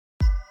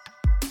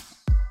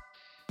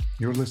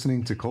You're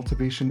listening to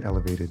Cultivation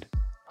Elevated,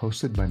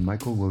 hosted by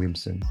Michael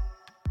Williamson,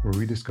 where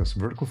we discuss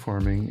vertical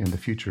farming and the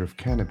future of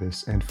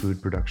cannabis and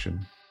food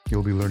production.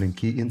 You'll be learning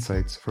key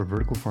insights for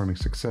vertical farming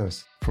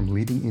success from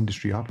leading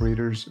industry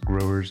operators,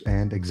 growers,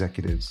 and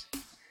executives.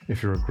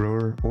 If you're a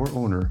grower or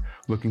owner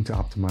looking to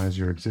optimize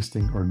your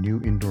existing or new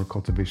indoor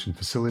cultivation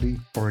facility,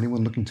 or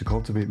anyone looking to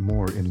cultivate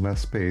more in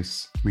less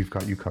space, we've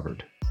got you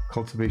covered.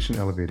 Cultivation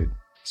Elevated,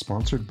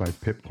 sponsored by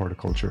PIP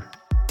Horticulture.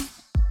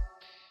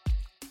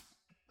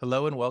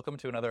 Hello and welcome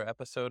to another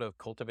episode of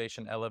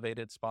Cultivation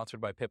Elevated,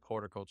 sponsored by PIP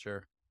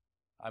Horticulture.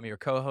 I'm your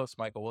co-host,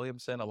 Michael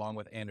Williamson, along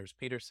with Anders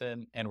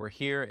Peterson, and we're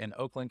here in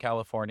Oakland,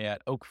 California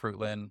at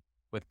Oakfruitland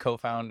with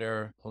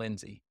co-founder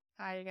Lindsay.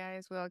 Hi, you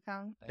guys.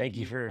 Welcome. Thank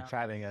you for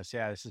having us.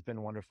 Yeah, this has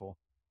been wonderful.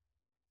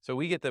 So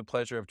we get the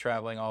pleasure of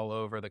traveling all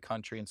over the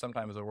country and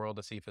sometimes the world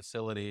to see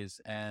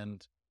facilities,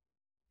 and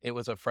it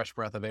was a fresh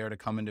breath of air to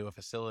come into a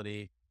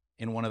facility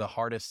in one of the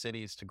hardest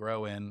cities to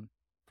grow in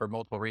for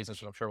multiple reasons,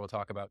 which I'm sure we'll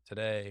talk about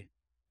today.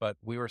 But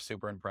we were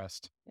super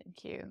impressed.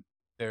 Thank you.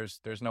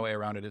 There's no way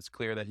around it. It's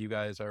clear that you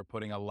guys are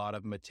putting a lot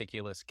of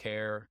meticulous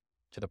care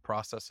to the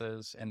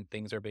processes and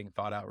things are being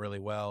thought out really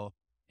well.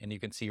 And you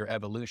can see your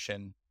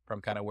evolution from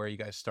kind of where you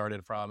guys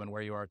started from and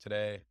where you are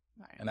today.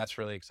 Right. And that's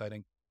really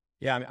exciting.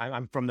 Yeah,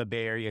 I'm from the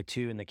Bay Area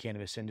too, in the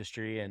cannabis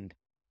industry, and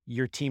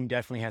your team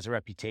definitely has a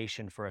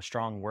reputation for a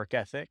strong work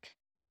ethic,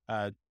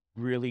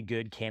 really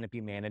good canopy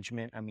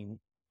management. I mean,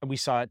 we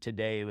saw it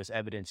today. It was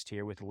evidenced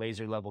here with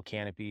laser level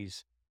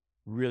canopies,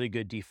 really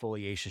good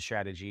defoliation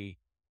strategy,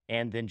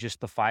 and then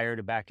just the fire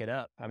to back it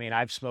up. I mean,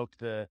 I've smoked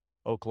the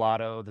Oak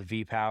Lotto, the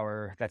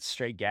V-Power, that's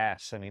straight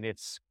gas. I mean,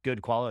 it's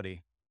good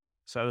quality.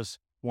 So it was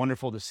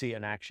wonderful to see it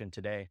in action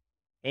today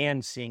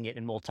and seeing it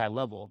in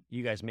multi-level,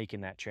 you guys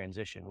making that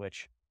transition,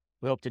 which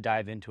we hope to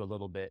dive into a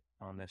little bit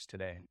on this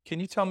today. Can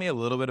you tell me a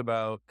little bit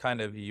about kind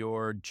of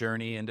your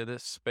journey into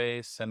this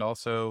space and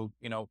also,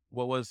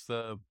 what was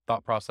the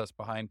thought process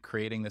behind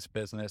creating this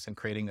business and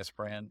creating this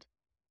brand?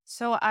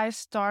 So I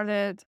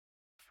started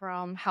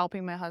from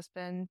helping my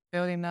husband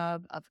building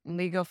up a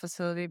legal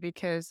facility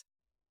because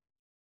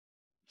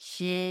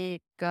he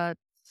got,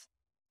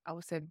 I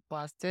would say,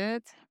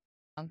 busted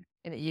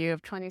in the year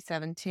of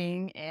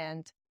 2017.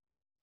 And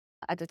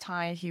at the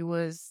time, he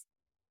was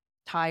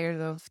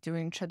tired of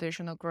doing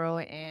traditional grow.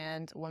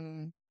 And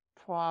when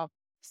Prop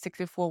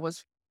 64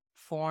 was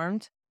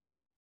formed,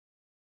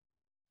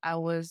 I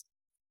was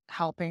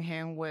helping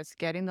him with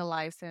getting the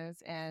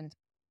license. And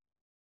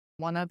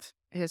one of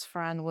his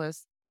friends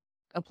was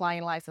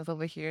applying license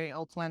over here in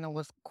Oakland and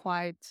was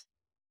quite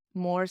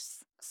more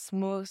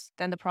smooth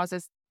than the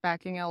process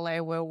back in LA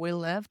where we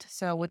lived.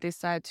 So we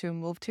decided to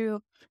move to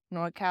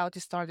NorCal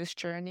to start this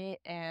journey.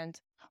 And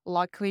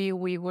luckily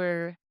we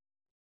were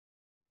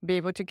be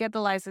able to get the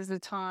license at the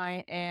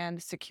time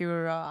and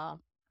secure a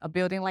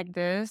building like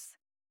this.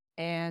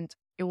 And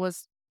it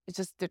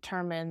just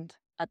determined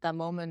at that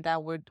moment that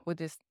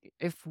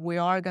if we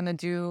are going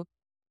to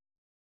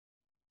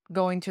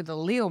go into the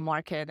legal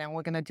market and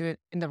we're going to do it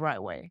in the right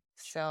way.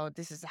 So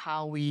this is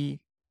how we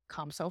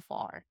come so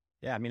far.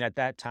 Yeah, I mean, at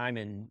that time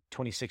in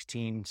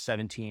 2016,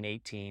 17,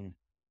 18,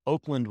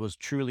 Oakland was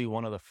truly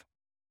one of the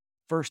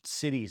first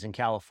cities in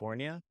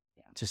California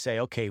to say,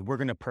 okay, we're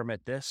going to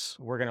permit this.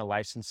 We're going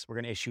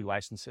to issue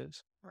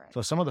licenses. Right.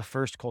 So some of the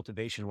first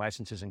cultivation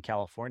licenses in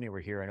California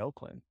were here in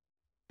Oakland,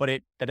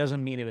 but that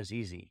doesn't mean it was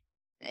easy.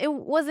 It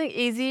wasn't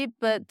easy,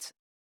 but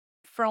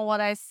from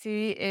what I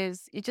see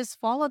is you just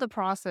follow the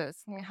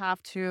process. You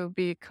have to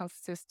be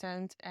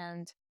consistent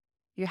and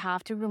you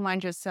have to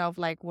remind yourself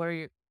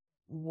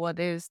what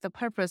is the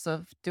purpose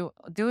of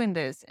doing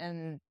this,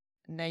 and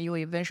then you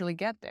eventually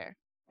get there.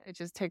 It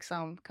just takes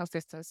some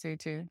consistency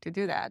to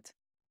do that.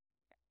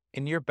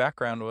 In your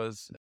background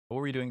what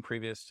were you doing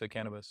previous to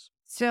cannabis?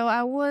 So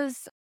I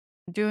was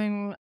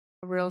doing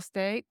real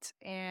estate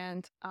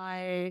and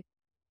I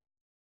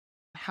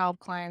help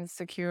clients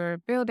secure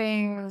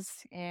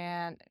buildings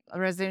and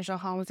residential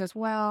homes as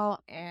well.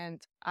 And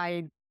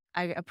I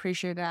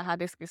appreciate that I had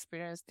this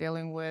experience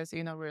dealing with,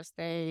 real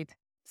estate,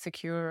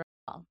 secure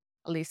a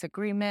lease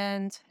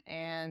agreement.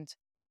 And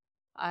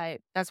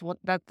that's what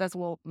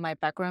my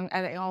background.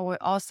 And it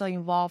also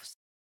involves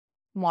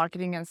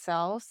marketing and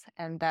sales.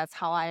 And that's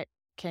how I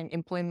can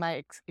implement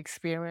my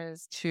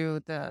experience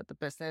to the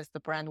business, the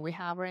brand we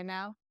have right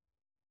now.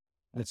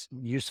 It's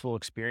useful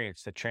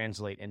experience to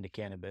translate into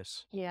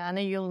cannabis. Yeah, and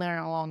then you learn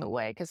along the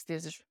way because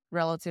this is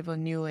relatively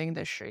new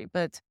industry.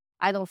 But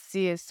I don't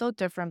see it so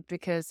different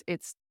because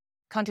it's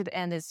come to the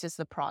end, it's just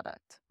a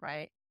product,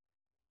 right?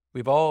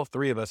 We've all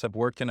three of us have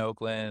worked in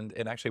Oakland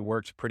and actually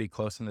worked pretty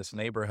close in this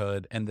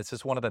neighborhood. And this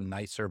is one of the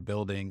nicer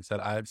buildings that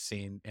I've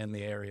seen in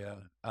the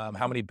area.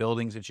 How many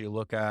buildings did you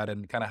look at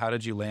and kind of how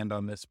did you land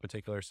on this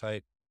particular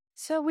site?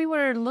 So we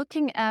were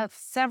looking at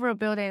several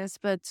buildings,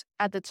 but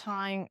at the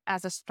time,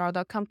 as a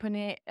startup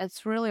company,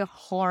 it's really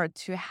hard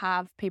to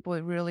have people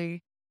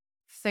really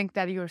think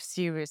that you're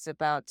serious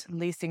about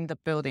leasing the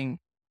building.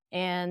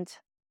 And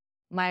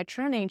my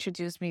attorney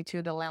introduced me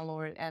to the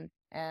landlord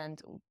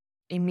and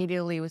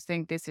immediately we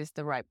think this is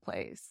the right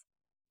place.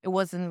 it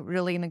wasn't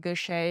really in a good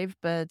shape,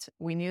 but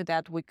we knew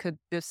that we could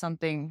do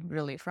something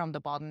really from the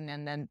bottom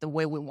and then the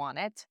way we want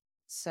it.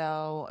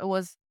 So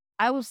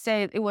I would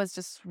say it was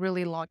just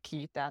really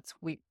lucky that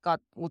we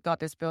got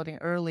this building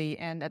early,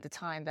 and at the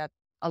time that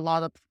a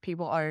lot of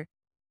people are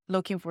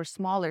looking for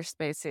smaller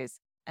spaces,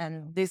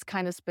 and these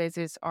kind of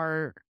spaces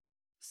are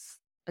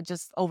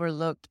just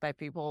overlooked by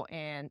people,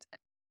 and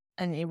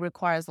it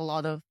requires a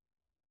lot of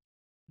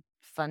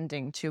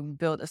funding to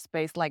build a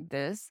space like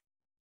this.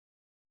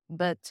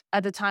 But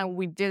at the time,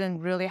 we didn't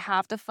really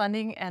have the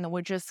funding, and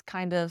we just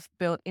kind of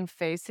built in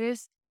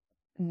phases,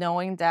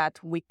 knowing that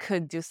we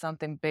could do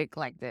something big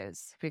like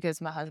this,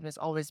 because my husband's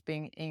always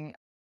been in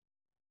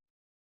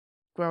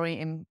growing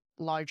in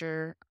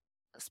larger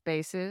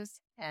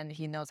spaces, and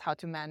he knows how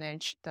to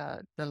manage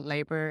the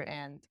labor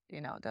and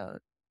the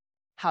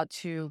how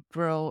to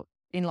grow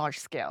in large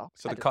scale.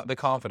 So the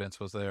confidence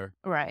was there.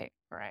 Right.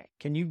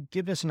 Can you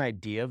give us an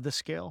idea of the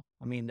scale?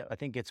 I mean, I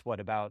think it's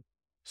about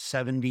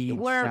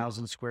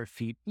 70,000 square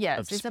feet of Yes,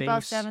 it's space?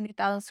 about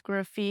 70,000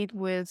 square feet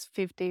with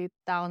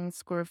 50,000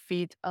 square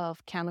feet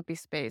of canopy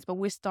space. But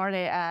we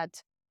started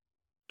at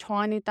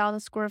 20,000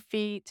 square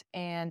feet,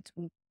 and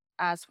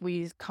as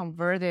we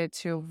converted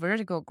to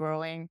vertical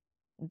growing,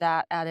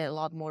 that added a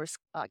lot more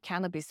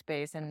canopy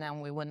space, and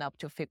then we went up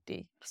to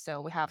 50.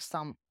 So we have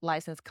some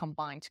license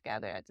combined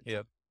together.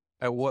 Yep.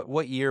 At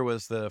what year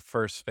was the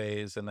first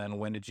phase, and then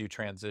when did you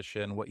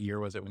transition? What year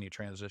was it when you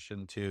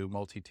transitioned to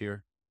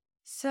multi-tier?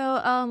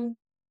 So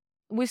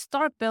we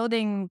start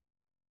building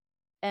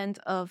end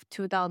of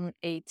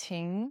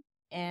 2018,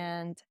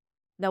 and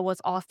that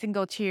was all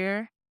single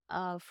tier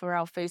for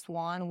our phase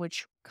 1,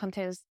 which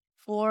contains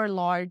 4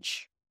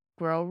 large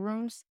grow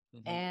rooms.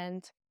 Mhm.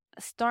 And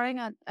starting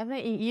at, I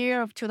think, in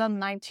year of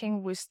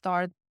 2019, we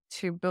start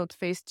to build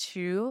phase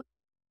 2.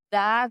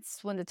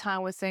 That's when the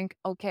time we think,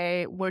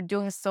 okay, we're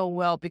doing so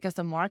well because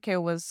the market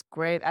was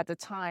great at the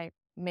time.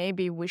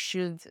 Maybe we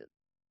should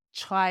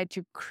try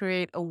to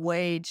create a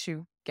way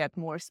to get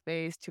more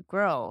space to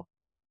grow.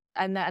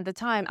 And at the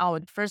time,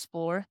 our first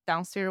floor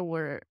downstairs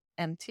were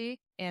empty,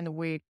 and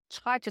we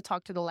tried to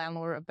talk to the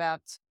landlord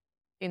about,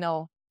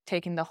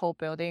 taking the whole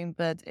building,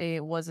 but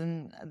it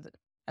wasn't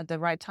at the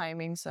right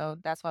timing. So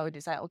that's why we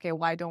decided, okay,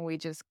 why don't we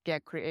just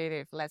get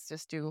creative? Let's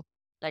just do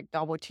like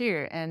double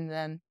tier. And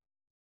then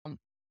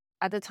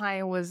at the time,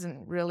 it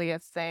wasn't really a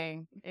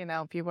thing.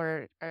 People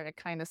are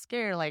kind of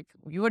scared. Like,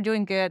 you are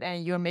doing good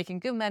and you're making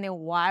good money.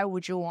 Why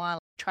would you want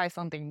to try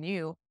something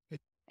new?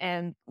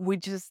 And we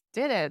just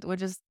did it. We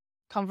just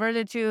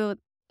converted to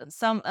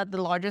some at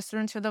the largest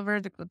room to the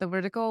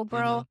vertical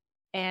grow,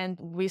 and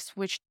we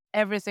switched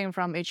everything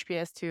from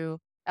HPS to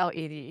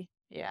LED.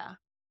 Yeah.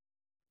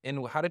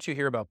 And how did you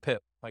hear about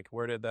PIP? Like,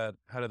 how did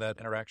that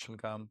interaction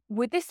come?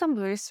 We did some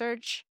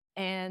research,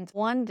 and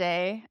one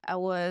day I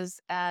was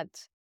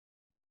at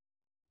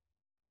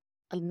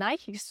a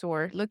Nike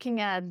store looking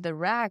at the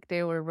rack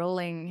they were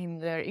rolling in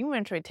their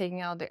inventory,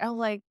 taking out I was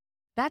like,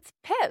 that's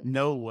PIP.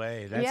 No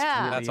way. That's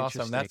Yeah. really That's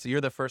awesome. interesting.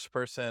 You're the first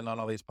person on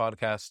all these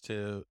podcasts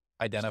to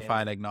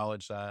identify and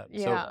acknowledge that.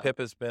 Yeah. So PIP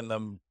has been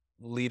the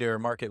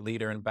market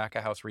leader in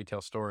back-of-house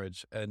retail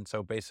storage. And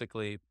so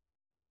basically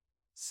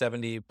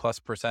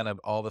 70+% of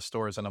all the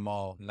stores in a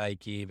mall,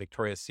 Nike,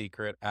 Victoria's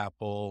Secret,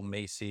 Apple,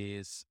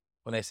 Macy's,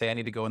 when they say I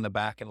need to go in the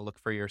back and look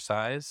for your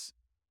size,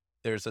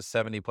 there's a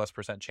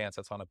 70+% chance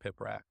that's on a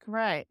PIP rack.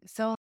 Right.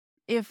 So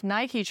if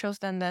Nike chose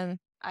them, then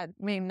I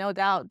mean, no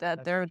doubt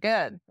that they're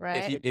good,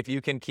 right? If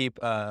you can keep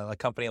a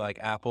company like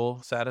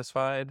Apple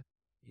satisfied,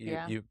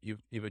 Yeah.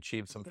 you've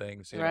achieved some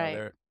things.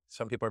 Right.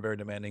 Some people are very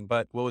demanding.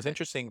 But what was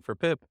interesting for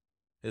PIP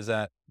is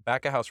that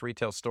back-of-house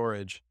retail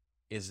storage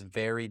is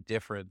very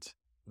different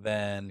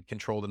than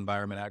controlled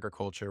environment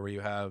agriculture, where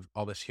you have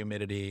all this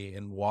humidity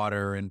and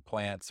water and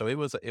plants. So it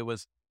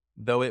was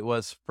though it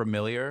was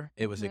familiar,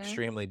 it was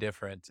extremely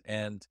different.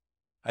 And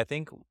I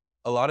think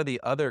a lot of the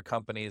other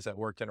companies that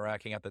worked in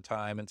racking at the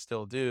time and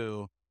still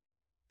do,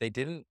 they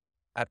didn't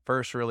at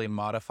first really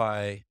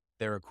modify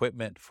their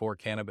equipment for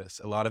cannabis.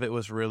 A lot of it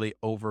was really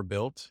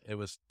overbuilt. It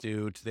was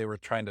due to they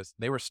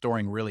were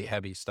storing really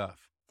heavy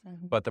stuff.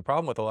 But the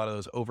problem with a lot of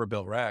those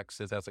overbuilt racks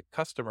is, as a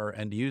customer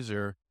end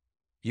user,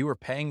 you were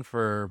paying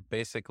for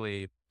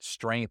basically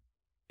strength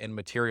in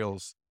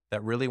materials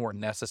that really weren't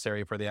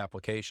necessary for the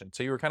application.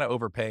 So you were kind of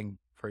overpaying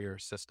for your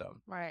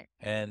system. Right.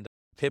 And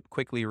PIP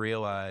quickly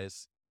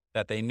realized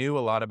that they knew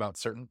a lot about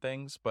certain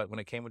things, but when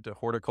it came to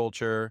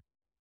horticulture,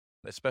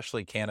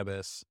 especially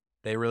cannabis,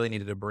 they really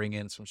needed to bring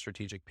in some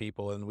strategic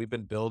people. And we've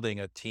been building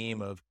a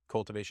team of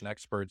cultivation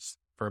experts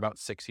for about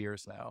 6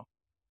 years now.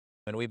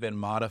 And we've been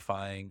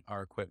modifying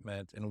our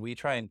equipment, and we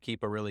try and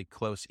keep a really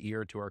close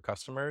ear to our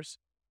customers.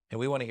 And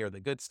we want to hear the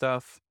good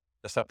stuff,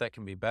 the stuff that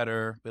can be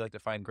better. We like to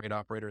find great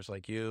operators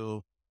like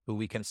you who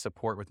we can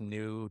support with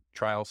new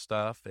trial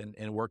stuff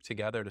and work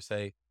together to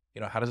say,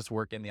 how does this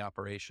work in the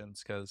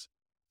operations? Because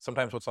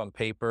sometimes what's on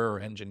paper or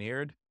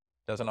engineered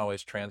doesn't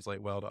always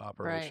translate well to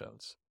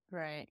operations.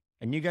 Right.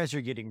 And you guys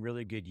are getting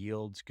really good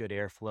yields, good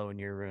airflow in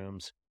your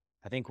rooms.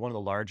 I think one of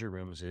the larger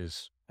rooms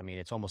is I mean,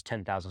 it's almost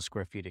 10,000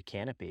 square feet of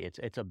canopy.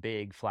 It's a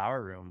big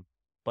flower room,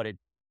 but it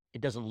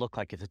doesn't look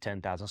like it's a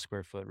 10,000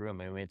 square foot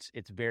room. I mean,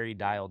 it's very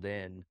dialed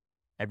in.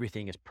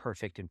 Everything is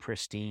perfect and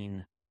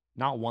pristine.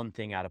 Not one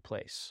thing out of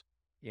place.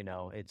 You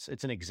know, it's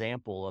an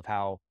example of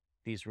how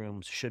these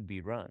rooms should be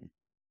run.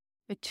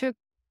 It took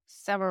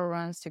several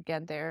runs to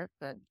get there,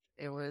 but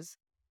it was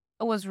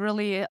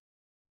really,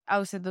 I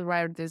would say, the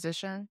right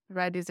decision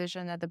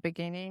at the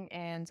beginning.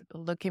 And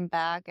looking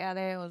back at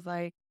it, it was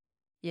like,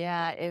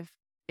 yeah,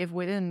 if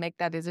we didn't make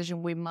that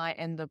decision, we might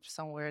end up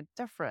somewhere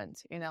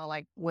different,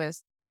 like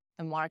with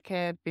the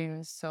market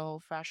being so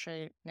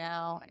frustrated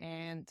now,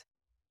 and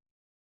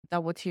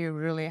double tier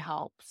really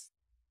helps.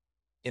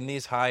 In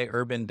these high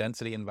urban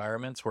density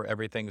environments where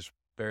everything's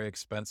very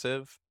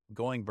expensive,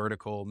 going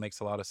vertical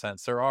makes a lot of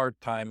sense. There are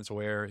times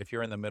where if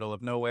you're in the middle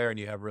of nowhere and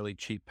you have really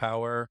cheap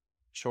power,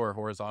 sure,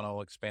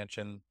 horizontal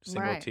expansion,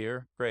 single Right,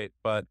 tier, great.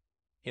 But,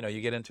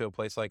 you get into a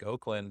place like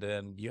Oakland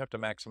and you have to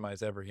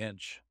maximize every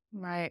inch.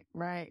 right,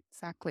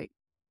 exactly.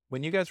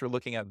 When you guys were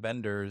looking at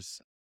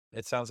vendors,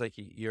 it sounds like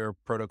your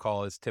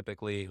protocol is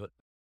typically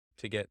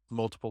to get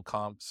multiple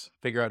comps,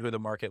 figure out who the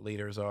market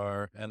leaders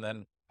are, and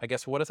then I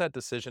guess what does that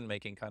decision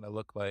making kind of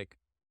look like?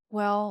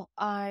 Well,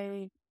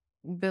 I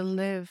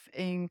believe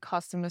in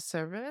customer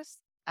service.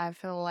 I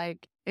feel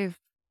like if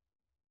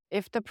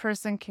the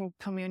person can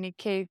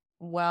communicate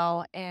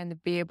well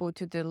and be able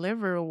to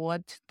deliver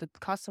what the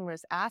customer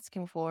is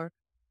asking for,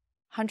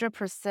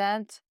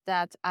 100%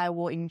 that I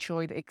will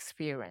enjoy the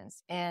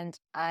experience. And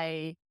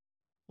I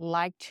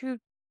like to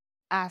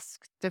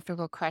ask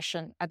difficult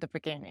question at the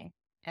beginning.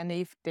 And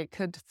if they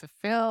could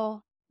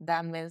fulfill,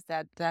 that means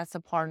that that's a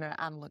partner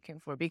I'm looking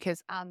for,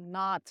 because I'm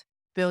not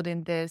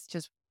building this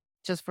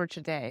just for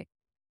today.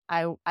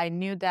 I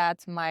knew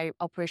that my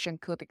operation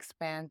could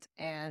expand,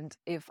 and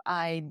if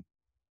I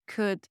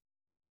could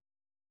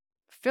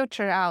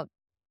filter out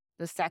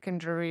the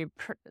secondary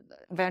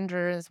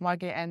vendors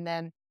market and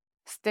then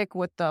stick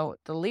with the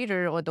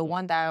leader or the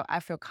one that I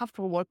feel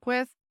comfortable work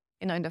with,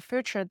 in the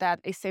future, that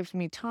it saves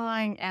me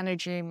time,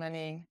 energy,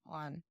 money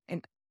on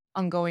in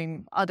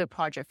ongoing other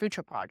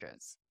future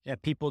projects. Yeah,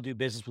 people do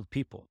business with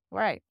people,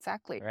 Right,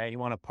 exactly. right? You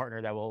want a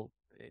partner that will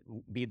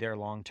be there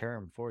long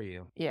term for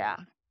you. Yeah.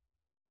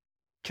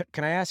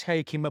 Can I ask how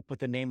you came up with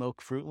the name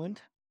Oakfruitland?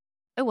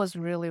 It was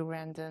really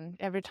random.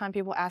 Every time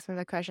people ask me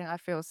the question, I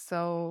feel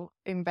so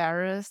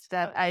embarrassed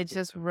that I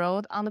just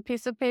wrote on a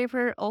piece of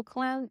paper,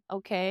 Oakland,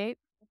 okay,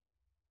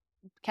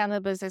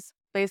 cannabis is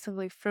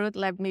basically fruit.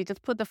 Let me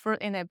just put the fruit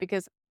in it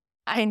because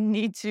I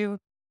need to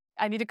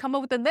come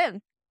up with a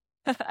name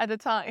at the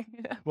time.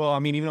 Well, I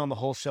mean, even on the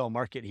wholesale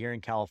market here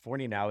in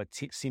California now, it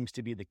seems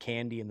to be the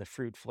candy and the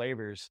fruit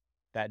flavors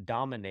that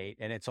dominate.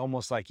 And it's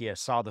almost like you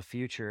saw the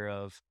future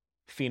of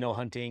pheno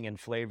hunting and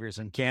flavors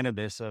and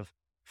cannabis, of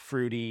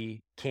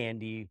fruity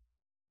candy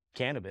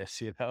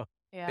cannabis, Yeah,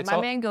 It's my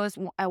all, main goal is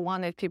I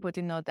wanted people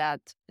to know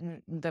that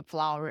the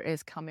flower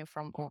is coming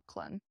from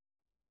Oakland.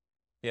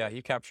 yeah,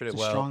 you captured It's it a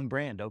well. strong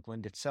brand.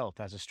 Oakland itself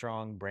has a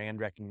strong brand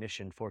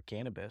recognition for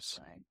cannabis.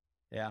 Right.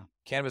 Yeah.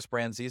 Cannabis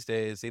brands these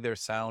days either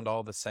sound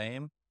all the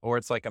same or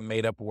it's like a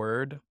made up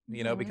word,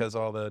 Hmm. because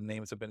all the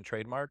names have been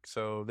trademarked.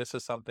 So this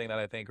is something that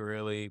I think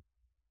really,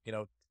 you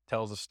know,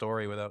 tells a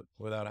story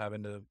without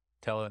having to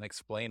tell and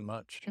explain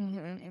much.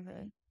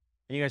 Hmm.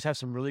 And you guys have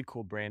some really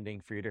cool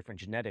branding for your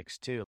different genetics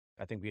too.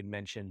 I think we had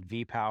mentioned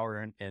V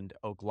Power and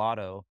Oak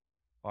Lotto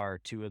are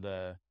two of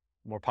the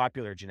more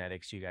popular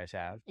genetics you guys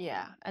have.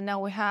 Yeah, and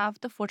now we have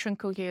the fortune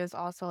cookie is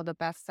also the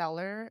best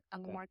seller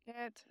on the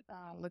market.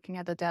 Looking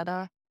at the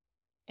data,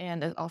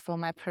 and it's also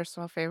my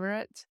personal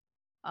favorite.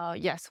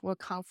 Yes, we're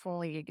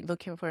constantly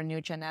looking for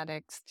new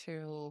genetics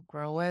to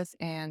grow with,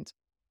 and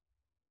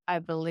I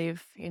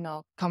believe,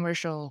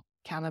 commercial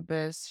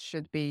cannabis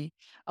should be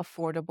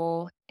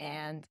affordable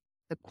and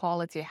the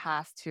quality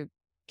has to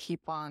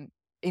keep on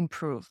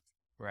improve.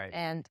 Right.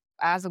 And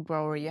as a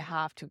grower, you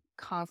have to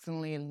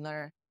constantly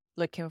learn,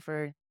 looking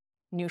for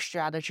new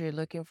strategy,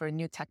 looking for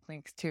new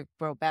techniques to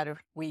grow better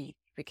weed,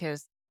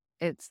 because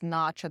it's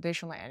not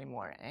traditional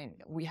anymore.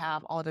 And we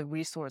have all the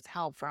resource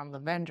help from the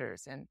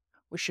vendors, and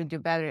we should do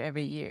better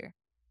every year.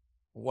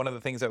 One of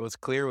the things that was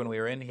clear when we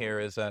were in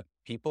here is that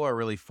people are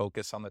really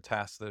focused on the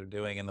tasks that they're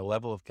doing, and the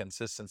level of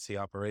consistency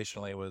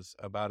operationally was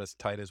about as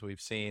tight as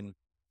we've seen.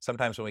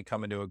 Sometimes when we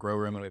come into a grow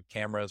room and we have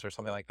cameras or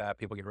something like that,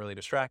 people get really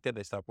distracted.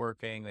 They stop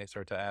working. They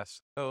start to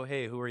ask, "Oh,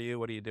 hey, who are you?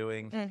 What are you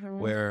doing?" Hmm.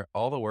 Where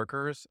all the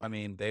workers, I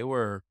mean, they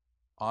were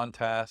on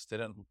task,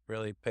 didn't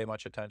really pay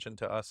much attention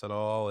to us at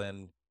all,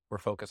 and were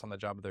focused on the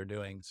job that they're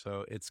doing.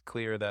 So it's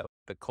clear that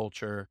the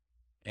culture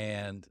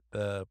and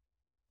the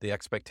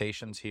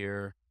expectations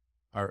here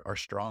are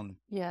strong.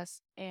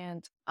 Yes,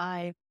 and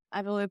I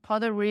believe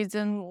part of the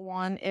reason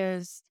one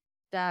is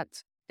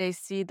that they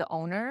see the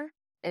owner.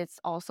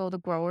 It's also the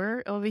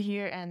grower over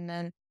here, and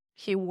then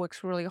he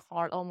works really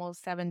hard,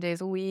 almost 7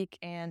 days a week,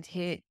 and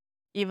he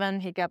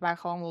get back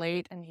home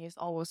late, and he's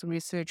always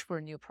research for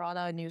new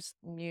product,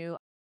 new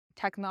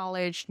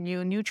technology,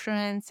 new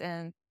nutrients,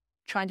 and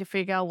trying to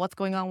figure out what's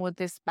going on with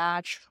this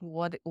batch,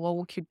 what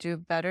we could do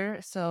better.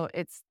 So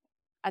it's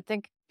I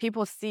think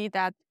people see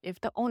that if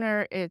the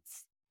owner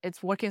it's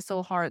working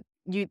so hard,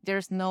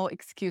 there's no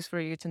excuse for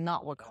you to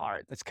not work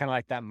hard. It's kind of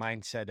like that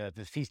mindset of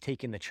if he's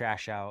taking the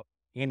trash out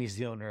and he's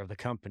the owner of the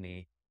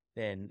company,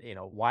 then,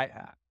 why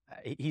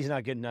he's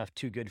not good enough,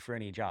 too good for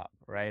any job,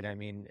 right? I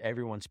mean,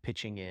 everyone's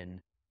pitching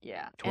in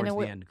Yeah. towards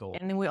the end goal.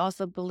 And then we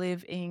also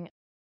believe in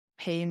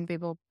paying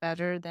people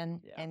better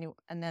than and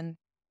then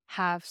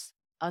have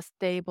a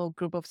stable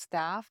group of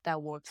staff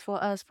that works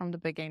for us from the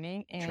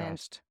beginning. And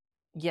Trust.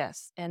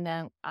 yes. And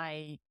then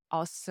I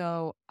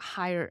also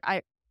hire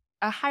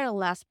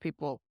less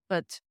people,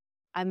 but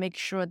I make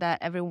sure that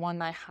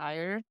everyone I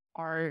hire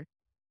are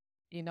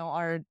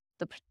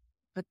the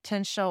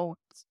potential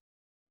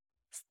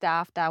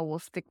staff that will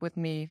stick with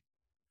me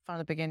from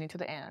the beginning to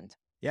the end.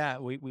 Yeah,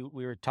 we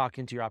were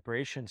talking to your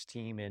operations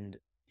team, and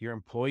your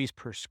employees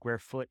per square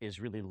foot is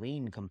really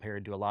lean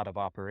compared to a lot of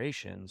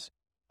operations.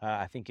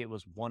 I think it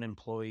was one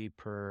employee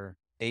per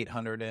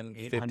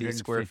 850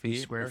 square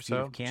feet or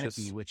so, of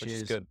canopy, which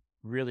is good.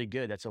 Really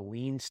good. That's a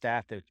lean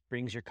staff that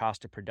brings your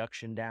cost of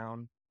production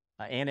down.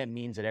 And it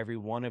means that every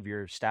one of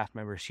your staff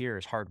members here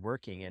is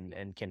hardworking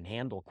and can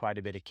handle quite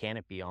a bit of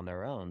canopy on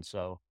their own.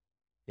 So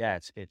yeah,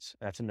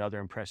 that's another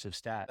impressive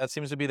stat. That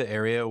seems to be the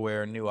area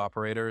where new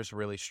operators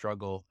really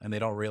struggle, and they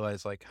don't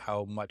realize like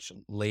how much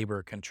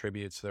labor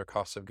contributes to their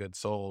cost of goods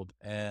sold.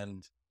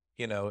 And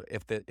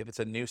if it's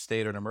a new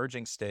state or an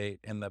emerging state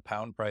and the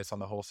pound price on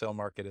the wholesale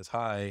market is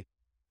high,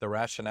 the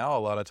rationale a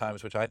lot of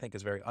times, which I think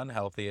is very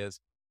unhealthy, is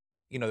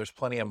there's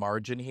plenty of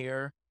margin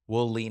here.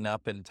 We'll lean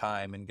up in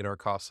time and get our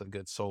cost of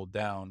goods sold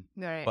down.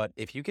 Right. But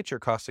if you get your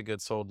cost of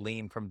goods sold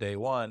lean from day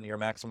one, you're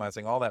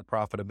maximizing all that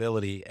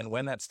profitability. And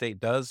when that state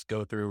does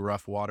go through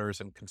rough waters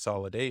and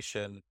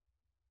consolidation,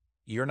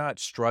 you're not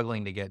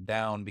struggling to get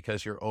down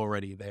because you're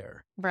already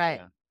there. Right.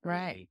 Yeah.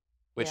 Right.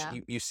 Which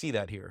you see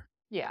that here.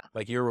 Yeah.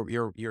 Like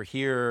you're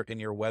here and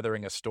you're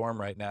weathering a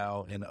storm right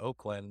now in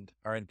Oakland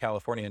or in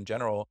California in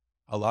general.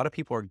 A lot of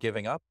people are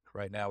giving up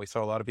right now. We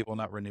saw a lot of people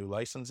not renew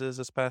licenses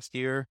this past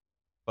year,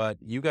 but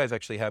you guys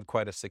actually have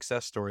quite a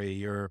success story.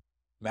 You're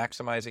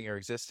maximizing your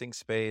existing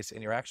space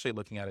and you're actually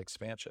looking at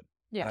expansion.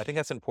 Yeah. And I think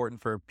that's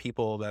important for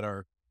people that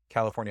are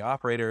California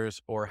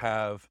operators or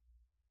have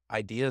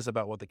ideas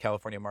about what the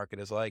California market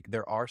is like.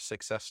 There are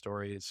success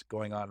stories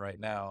going on right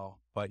now,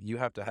 but you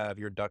have to have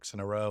your ducks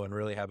in a row and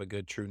really have a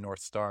good true North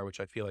Star,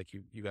 which I feel like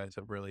you guys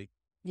have really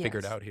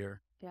figured out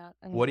here. Yeah.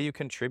 What do you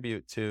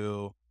contribute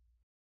to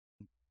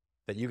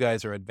that you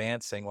guys are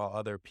advancing while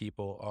other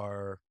people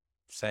are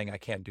saying, I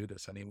can't do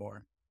this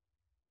anymore?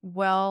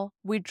 Well,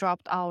 we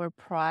dropped our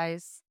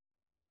price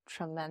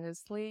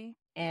tremendously,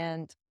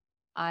 and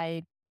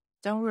I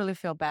don't really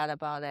feel bad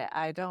about it.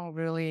 I don't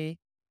really,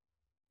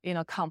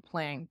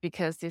 complain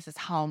because this is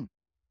how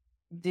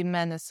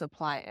demand and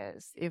supply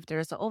is. If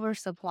there's an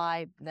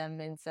oversupply, that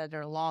means that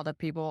there are a lot of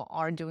people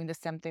are doing the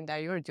same thing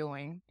that you're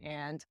doing,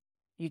 and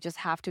you just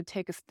have to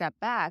take a step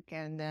back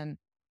and then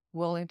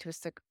willing to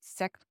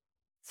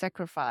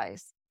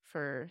sacrifice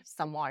for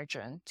some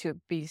margin to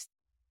be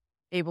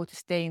able to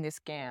stay in this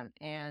game.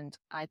 And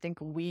I think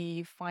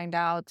we find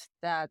out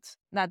that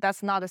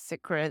that's not a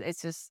secret.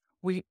 It's just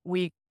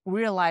we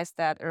realized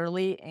that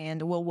early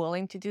and we're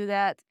willing to do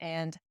that.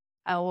 And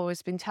I've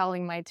always been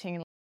telling my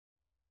team,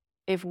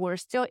 if we're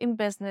still in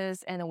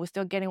business and we're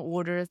still getting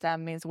orders, that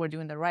means we're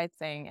doing the right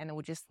thing. And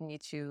we just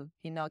need to,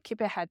 keep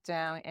your head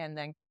down and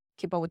then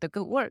keep up with the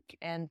good work.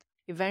 And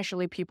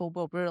eventually people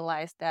will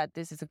realize that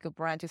this is a good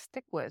brand to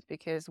stick with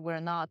because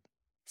we're not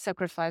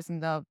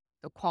sacrificing the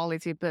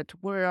quality, but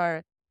we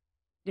are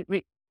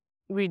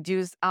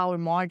reduce our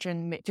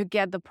margin to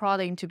get the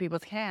product into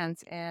people's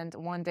hands. And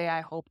one day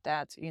I hope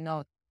that,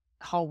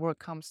 hard work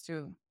comes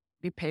to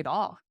be paid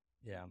off.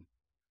 Yeah.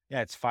 Yeah,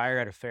 it's fire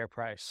at a fair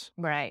price.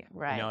 Right.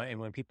 And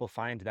when people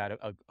find that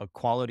a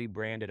quality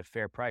brand at a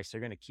fair price,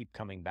 they're going to keep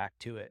coming back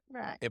to it.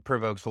 Right. It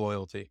provokes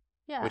loyalty,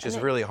 Yeah, which is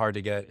really hard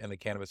to get in the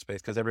cannabis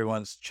space because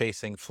everyone's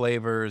chasing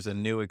flavors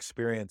and new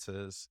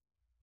experiences.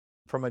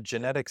 From a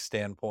genetic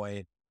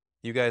standpoint,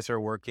 you guys are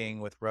working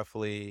with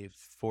roughly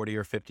 40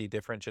 or 50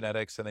 different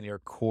genetics, and then your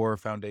core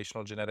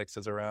foundational genetics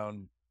is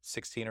around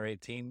 16 or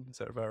 18. Is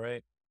that about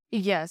right?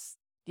 Yes.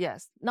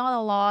 Not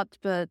a lot,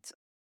 but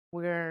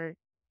we're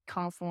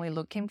constantly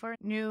looking for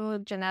new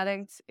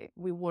genetics.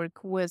 We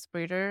work with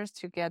breeders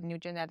to get new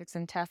genetics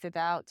and test it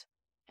out.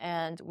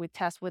 And we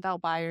test with our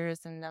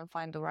buyers and then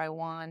find the right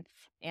one.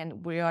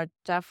 And we are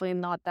definitely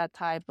not that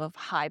type of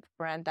hype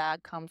brand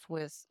that comes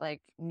with like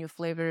new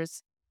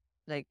flavors,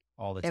 like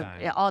all the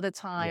time. All the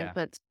time. Yeah.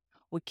 But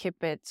we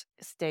keep it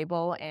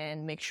stable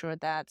and make sure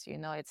that,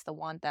 it's the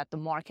one that the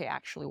market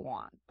actually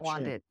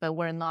wanted. But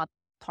we're not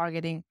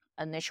targeting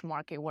a niche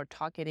market. We're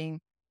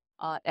targeting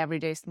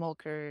everyday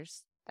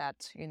smokers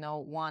that,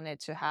 wanted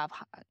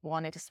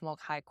to smoke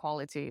high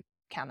quality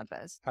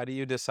cannabis. How do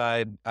you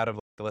decide out of,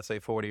 let's say,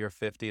 40 or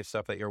 50 of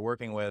stuff that you're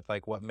working with,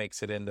 like what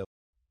makes it into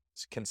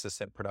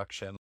consistent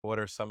production? What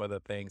are some of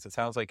the things? It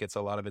sounds like a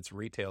lot of it's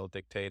retail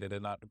dictated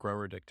and not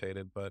grower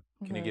dictated, but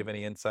can you give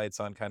any insights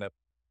on kind of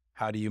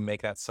how do you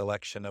make that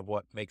selection of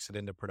what makes it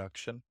into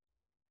production?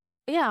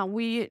 Yeah,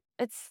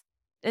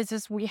 it's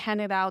just we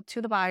hand it out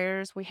to the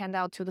buyers, we hand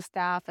out to the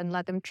staff and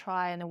let them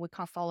try, and then we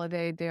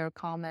consolidate their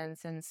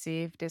comments and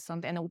see if there's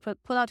something, and then we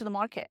put out to the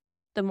market.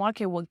 The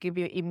market will give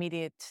you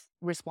immediate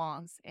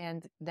response,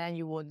 and then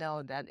you will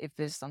know that if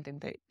there's something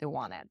they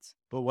wanted.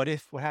 But what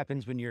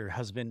happens when your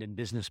husband and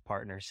business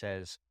partner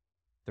says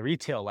the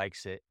retail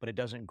likes it, but it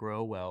doesn't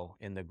grow well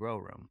in the grow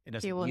room? It He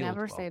doesn't will yield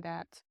never well. say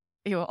that.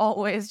 He will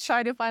always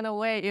try to find a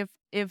way.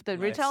 If the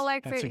retail Nice.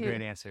 likes That's it, a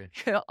great answer.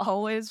 he'll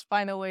always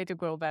find a way to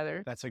grow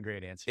better. That's a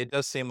great answer. It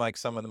does seem like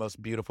some of the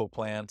most beautiful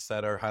plants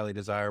that are highly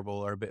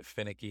desirable are a bit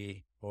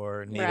finicky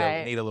or need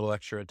Right. a little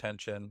extra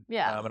attention.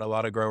 Yeah. And a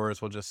lot of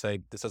growers will just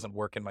say, this doesn't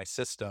work in my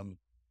system,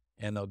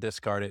 and they'll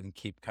discard it and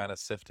keep kind of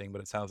sifting.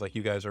 But it sounds like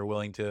you guys are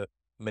willing to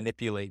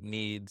manipulate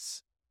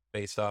needs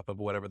based off of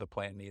whatever the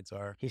plant needs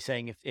are. He's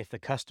saying if the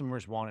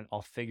customers want it,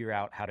 I'll figure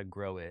out how to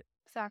grow it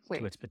Exactly.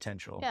 to its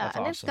potential. Yeah, That's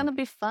and awesome. it's gonna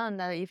be fun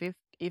that if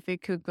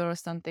it could grow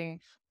something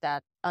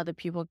that other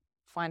people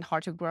find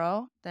hard to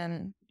grow,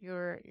 then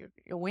you're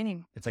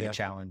winning. It's like Yeah. a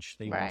challenge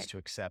that he wants Right. to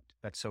accept.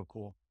 That's so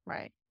cool.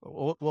 Right.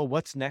 Well,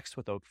 what's next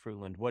with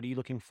Oakfruitland? What are you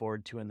looking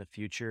forward to in the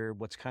future?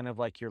 What's kind of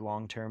like your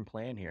long-term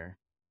plan here?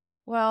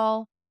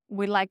 Well,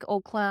 we like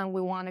Oakland.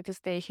 We wanted to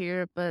stay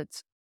here,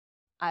 but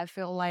I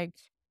feel like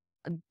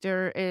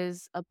there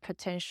is a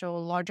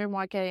potential larger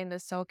market in the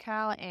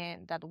SoCal,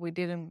 and that we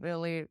didn't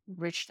really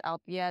reach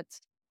out yet.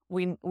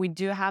 We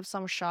do have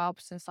some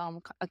shops and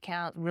some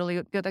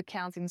really good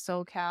accounts in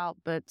SoCal,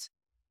 but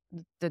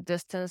the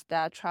distance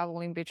that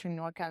traveling between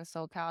NorCal and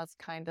SoCal is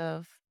kind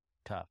of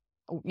Tough.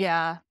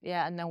 yeah.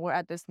 And then we're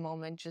at this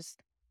moment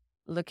just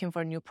looking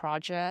for a new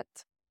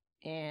project,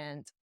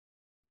 and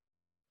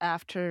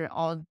after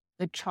all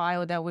the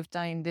trial that we've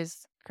done in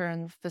this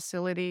current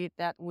facility,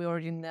 that we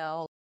already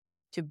know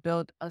to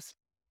build a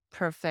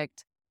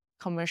perfect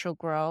commercial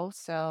grow.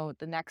 So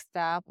the next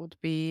step would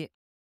be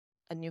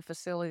a new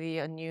facility,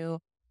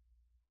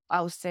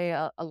 I would say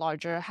a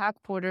larger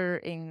headquarter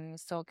in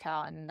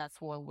SoCal, and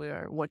that's what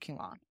we're working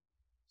on.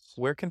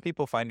 Where can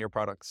people find your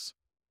products?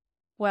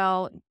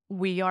 Well,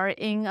 we are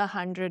in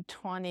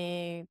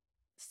 120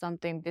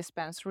 something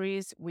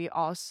dispensaries. We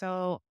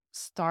also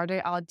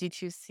started our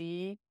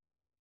D2C.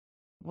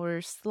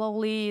 We're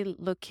slowly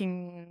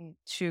looking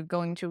to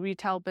go into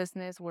retail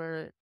business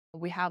where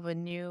we have a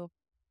new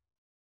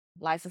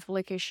license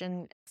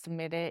application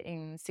submitted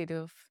in city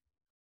of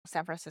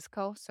San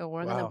Francisco. So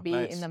we're Wow, gonna be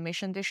nice. in the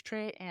Mission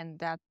District, and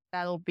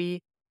that'll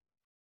be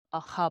a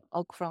hub,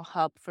 Oakfront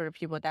hub for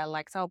people that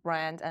likes our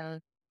brand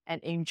and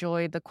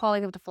enjoy the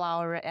quality of the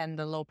flower and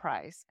the low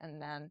price.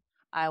 And then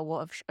I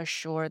will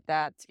assure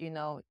that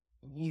even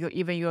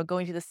you're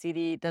going to the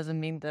city doesn't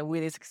mean the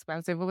weed is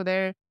expensive over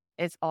there.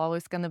 It's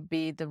always gonna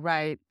be the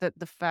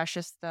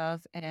freshest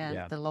stuff and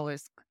Yeah. the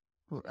lowest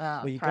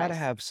Well, you price. got to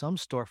have some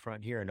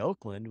storefront here in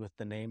Oakland with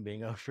the name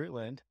being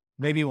Oakfruitland.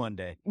 Maybe one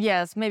day.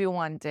 Yes, maybe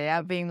one day.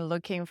 I've been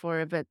looking for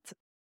it, but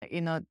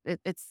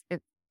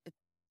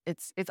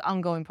it's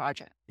ongoing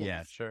project.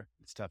 Yeah, Sure.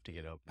 it's tough to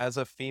get open. As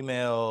a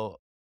female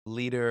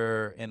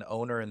leader and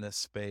owner in this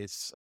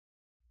space,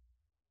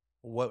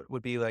 what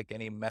would be like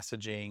any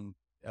messaging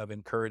of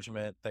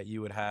encouragement that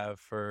you would have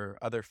for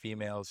other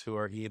females who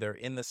are either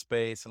in the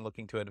space and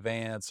looking to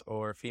advance,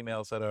 or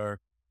females that are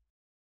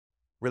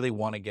really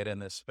want to get in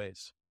this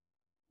space?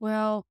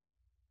 Well,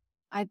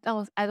 I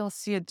don't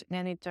see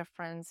any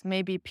difference.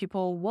 Maybe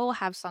people will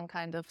have some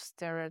kind of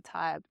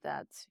stereotype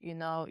that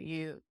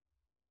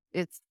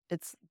it's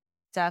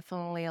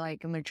definitely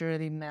like a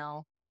majority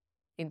male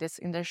in this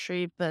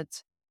industry,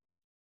 but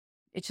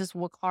it just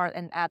work hard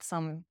and add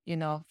some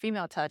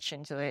female touch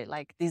into it,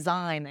 like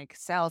design, like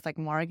sales, like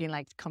marketing,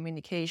 like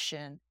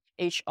communication,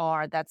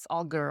 HR. That's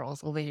all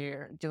girls over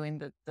here doing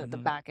the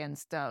Mhm. back end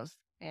stuff,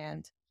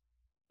 and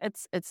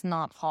it's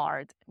not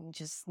hard. You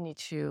just need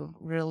to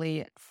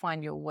really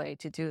find your way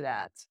to do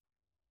that.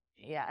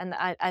 Yeah, and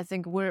I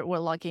think we're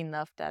lucky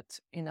enough that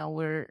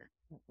we're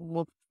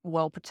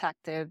well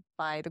protected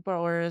by the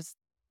growers,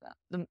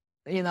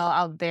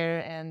 out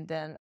there, and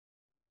then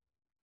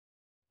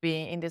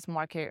being in this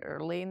market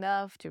early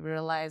enough to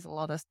realize a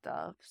lot of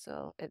stuff.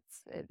 So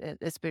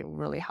it's been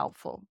really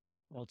helpful.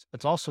 Well,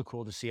 it's also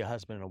cool to see a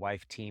husband and a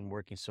wife team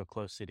working so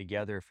closely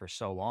together for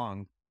so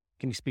long.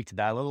 Can you speak to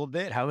that a little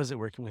bit? How is it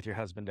working with your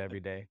husband every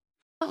day?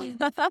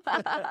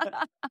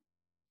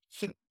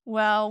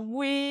 Well,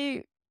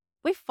 we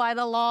fight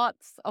a lot,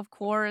 of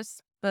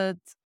course, but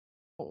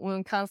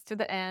when it comes to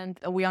the end,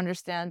 we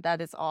understand that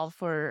it's all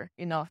for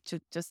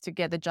to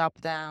get the job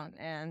done,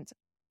 and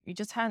you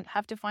just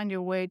have to find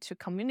your way to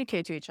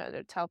communicate to each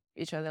other, tell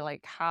each other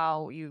like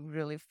how you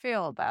really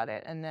feel about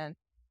it, and then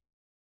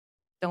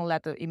don't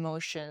let the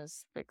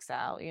emotions fix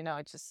out.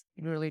 Just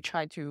really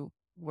try to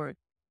work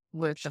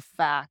with the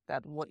fact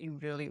that what you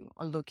really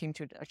are looking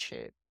to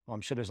achieve. Well,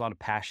 I'm sure there's a lot of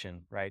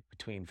passion, right,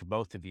 for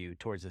both of you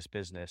towards this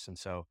business. And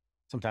so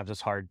sometimes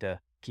it's hard to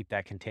keep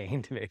that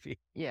contained, maybe.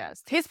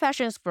 Yes, his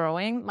passion is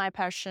growing. My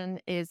passion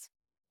is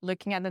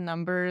looking at the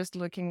numbers,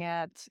 looking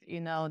at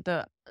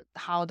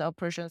how the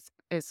operation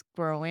is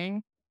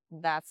growing.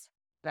 That's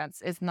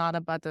It's not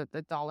about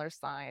the dollar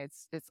sign.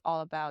 It's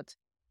all about,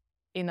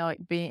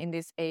 being in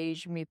this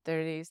age,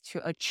 mid-30s,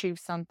 to achieve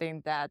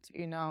something that,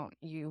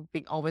 you've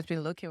always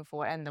been looking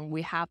for. And then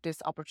we have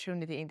this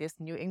opportunity in this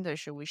new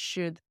industry. We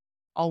should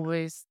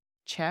always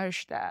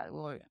cherish that.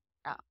 Well,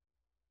 yeah.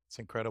 It's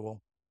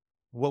incredible.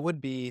 What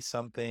would be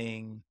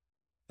something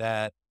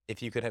that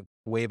if you could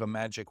wave a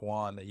magic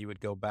wand that you would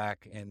go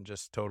back and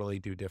just totally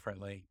do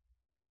differently?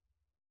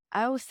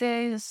 I would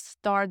say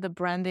start the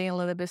branding a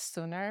little bit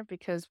sooner,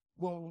 because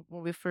when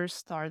we first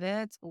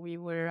started, we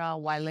were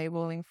white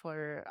labeling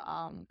for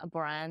a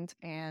brand,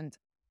 and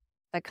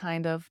that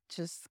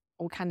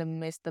we kind of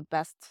missed the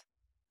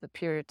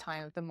period of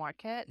time of the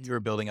market. You were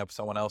building up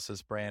someone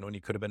else's brand when you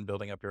could have been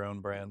building up your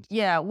own brand.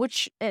 Yeah,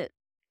 which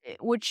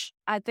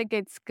I think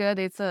it's good.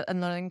 It's a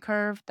learning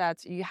curve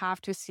that you have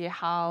to see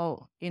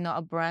how,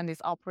 a brand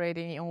is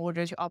operating in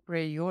order to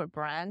operate your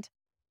brand.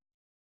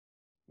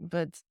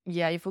 But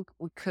yeah, if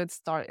we could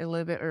start a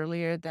little bit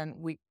earlier, then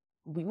we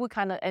would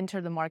kind of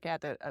enter the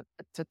market at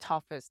the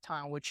toughest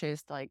time, which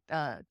is like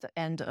the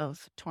end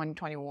of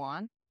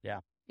 2021.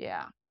 Yeah.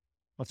 Yeah.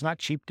 Well, it's not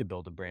cheap to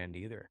build a brand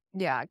either.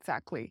 Yeah,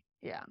 exactly.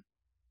 Yeah.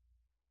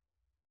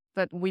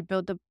 But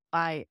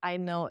I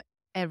know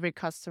every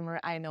customer.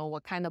 I know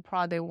what kind of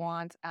product they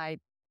want. I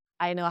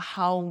know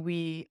how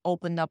we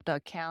opened up the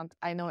account.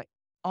 I know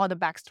all the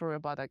backstory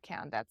about the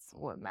account. That's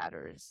what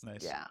matters.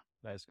 Nice. Yeah.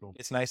 That's cool.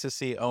 It's nice to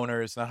see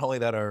owners not only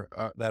that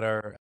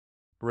are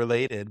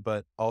related,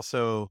 but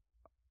also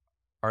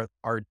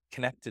are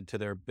connected to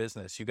their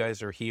business. You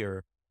guys are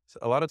here. So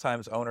a lot of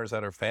times owners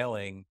that are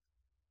failing,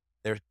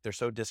 they're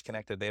so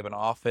disconnected. They have an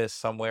office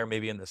somewhere,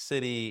 maybe in the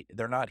city.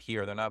 They're not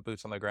here. They're not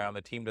boots on the ground.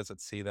 The team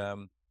doesn't see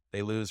them.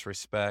 They lose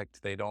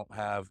respect. They don't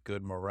have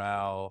good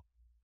morale,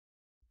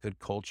 good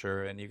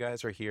culture. And you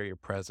guys are here. You're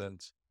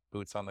present,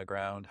 boots on the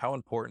ground. How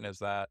important is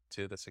that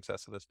to the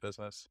success of this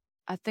business?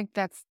 I think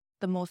that's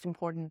the most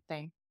important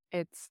thing.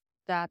 It's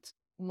that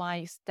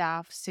my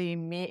staff see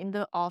me in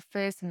the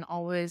office and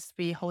always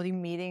be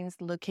holding meetings,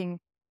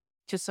 looking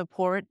to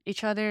support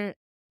each other.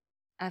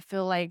 I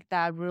feel like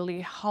that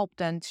really helped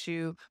them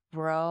to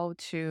grow,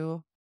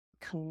 to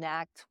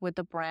connect with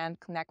the brand,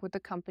 connect with the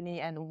company,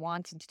 and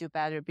wanting to do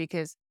better,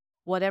 because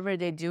whatever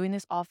they do in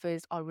this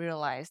office are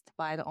realized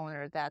by the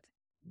owner that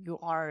you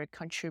are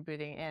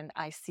contributing, and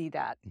I see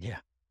that. Yeah.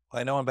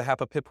 I know on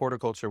behalf of Pip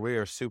Horticulture, we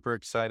are super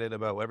excited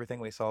about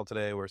everything we saw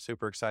today. We're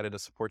super excited to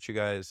support you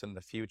guys in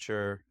the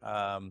future.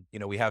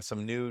 We have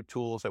some new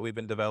tools that we've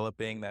been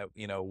developing that,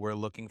 we're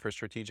looking for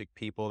strategic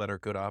people that are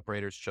good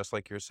operators just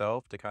like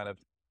yourself to kind of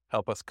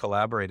help us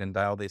collaborate and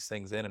dial these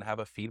things in and have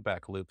a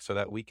feedback loop so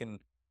that we can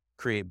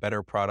create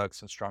better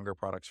products and stronger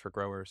products for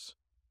growers.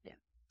 Yeah.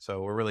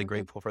 So we're really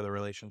grateful for the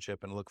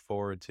relationship and look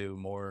forward to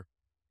more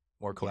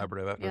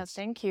collaborative efforts. Yeah,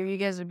 thank you. You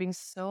guys have been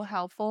so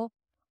helpful.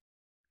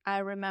 I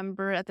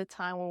remember at the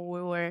time when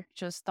we were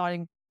just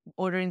starting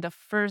ordering the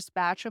first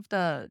batch of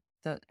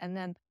and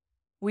then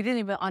we didn't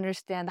even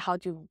understand how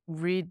to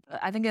read.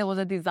 I think it was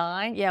a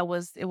design. Yeah, it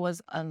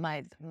was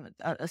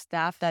a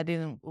staff that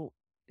didn't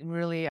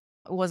really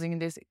wasn't in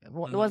this. It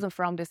wasn't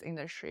from this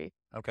industry.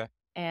 Okay.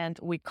 And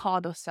we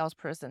called the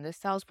salesperson. The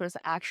salesperson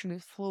actually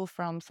flew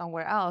from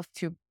somewhere else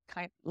to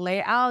kind of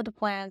lay out the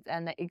plans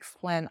and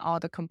explain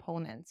all the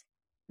components.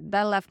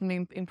 That left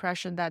me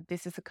impression that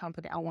this is a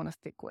company I want to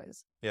stick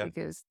with. Yeah.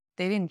 Because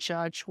they didn't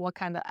judge what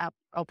kind of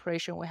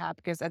operation we had,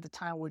 because at the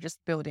time we're just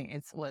building.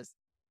 It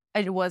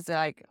was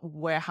like a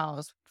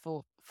warehouse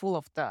full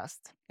of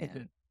dust.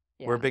 And,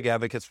 yeah. We're big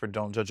advocates for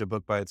don't judge a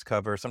book by its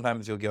cover.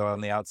 Sometimes you'll go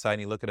on the outside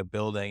and you look at a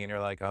building and you're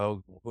like,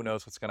 oh, who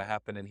knows what's going to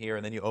happen in here?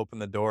 And then you open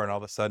the door and all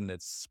of a sudden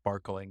it's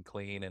sparkling,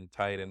 clean and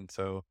tight. And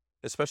so,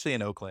 especially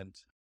in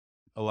Oakland,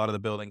 a lot of the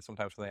buildings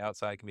sometimes from the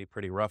outside can be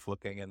pretty rough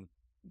looking. And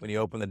when you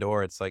open the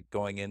door, it's like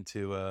going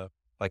into a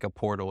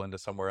portal into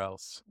somewhere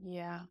else.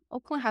 Yeah.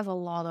 Oakland has a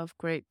lot of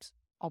great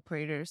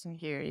operators in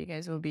here. You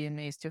guys will be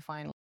amazed to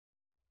find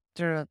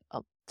there are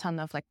a ton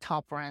of like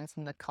top brands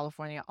in the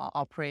California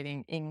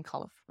operating in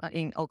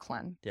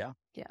Oakland. Yeah.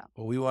 Yeah.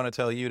 Well, we want to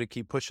tell you to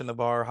keep pushing the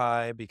bar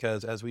high,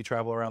 because as we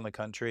travel around the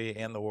country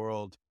and the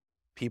world,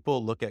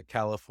 people look at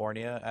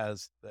California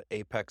as the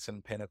apex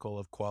and pinnacle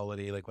of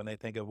quality. Like when they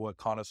think of what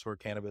connoisseur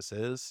cannabis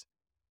is,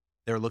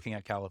 they're looking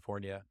at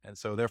California. And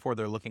so therefore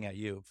they're looking at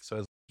you. So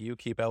as you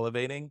keep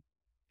elevating,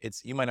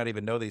 you might not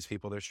even know these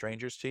people. They're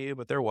strangers to you,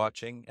 but they're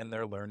watching and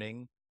they're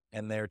learning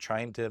and they're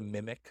trying to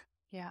mimic.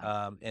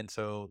 Yeah. And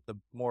so the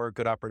more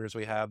good operators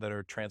we have that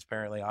are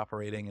transparently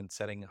operating and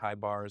setting high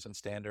bars and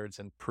standards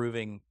and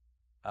proving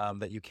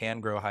that you can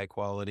grow high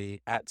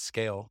quality at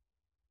scale,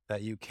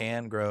 that you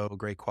can grow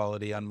great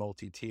quality on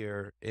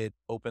multi-tier, it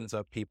opens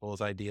up people's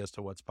ideas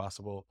to what's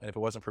possible. And if it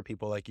wasn't for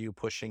people like you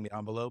pushing the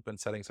envelope and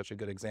setting such a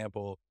good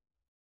example,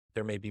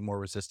 there may be more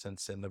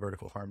resistance in the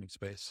vertical farming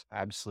space.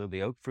 Absolutely.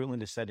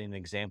 Oakfruitland is setting an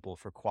example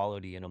for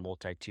quality in a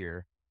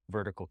multi-tier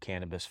vertical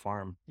cannabis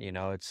farm.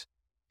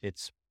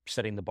 It's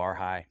setting the bar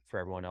high for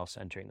everyone else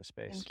entering the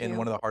space. In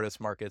one of the hardest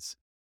markets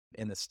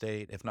in the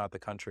state, if not the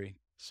country.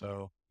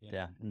 So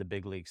yeah, in the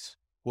big leagues.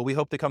 Well, we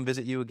hope to come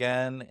visit you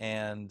again,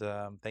 and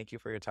thank you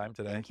for your time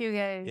today. Thank you,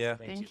 guys. Yeah.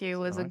 Thank you. It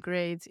was a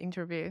great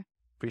interview.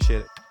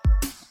 Appreciate it.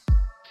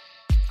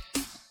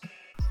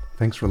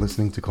 Thanks for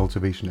listening to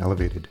Cultivation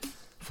Elevated.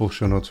 Full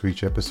show notes for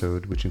each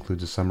episode, which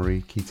includes a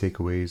summary, key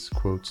takeaways,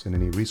 quotes, and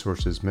any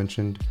resources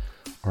mentioned,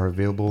 are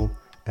available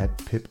at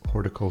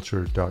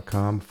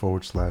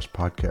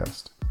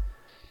piphorticulture.com/podcast.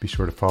 Be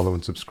sure to follow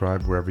and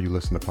subscribe wherever you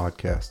listen to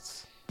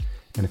podcasts.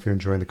 And if you're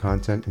enjoying the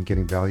content and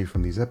getting value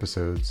from these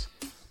episodes,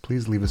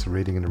 please leave us a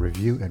rating and a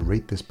review at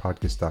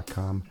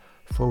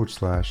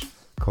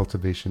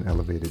ratethispodcast.com/cultivation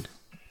elevated.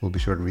 We'll be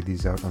sure to read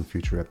these out on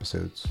future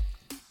episodes.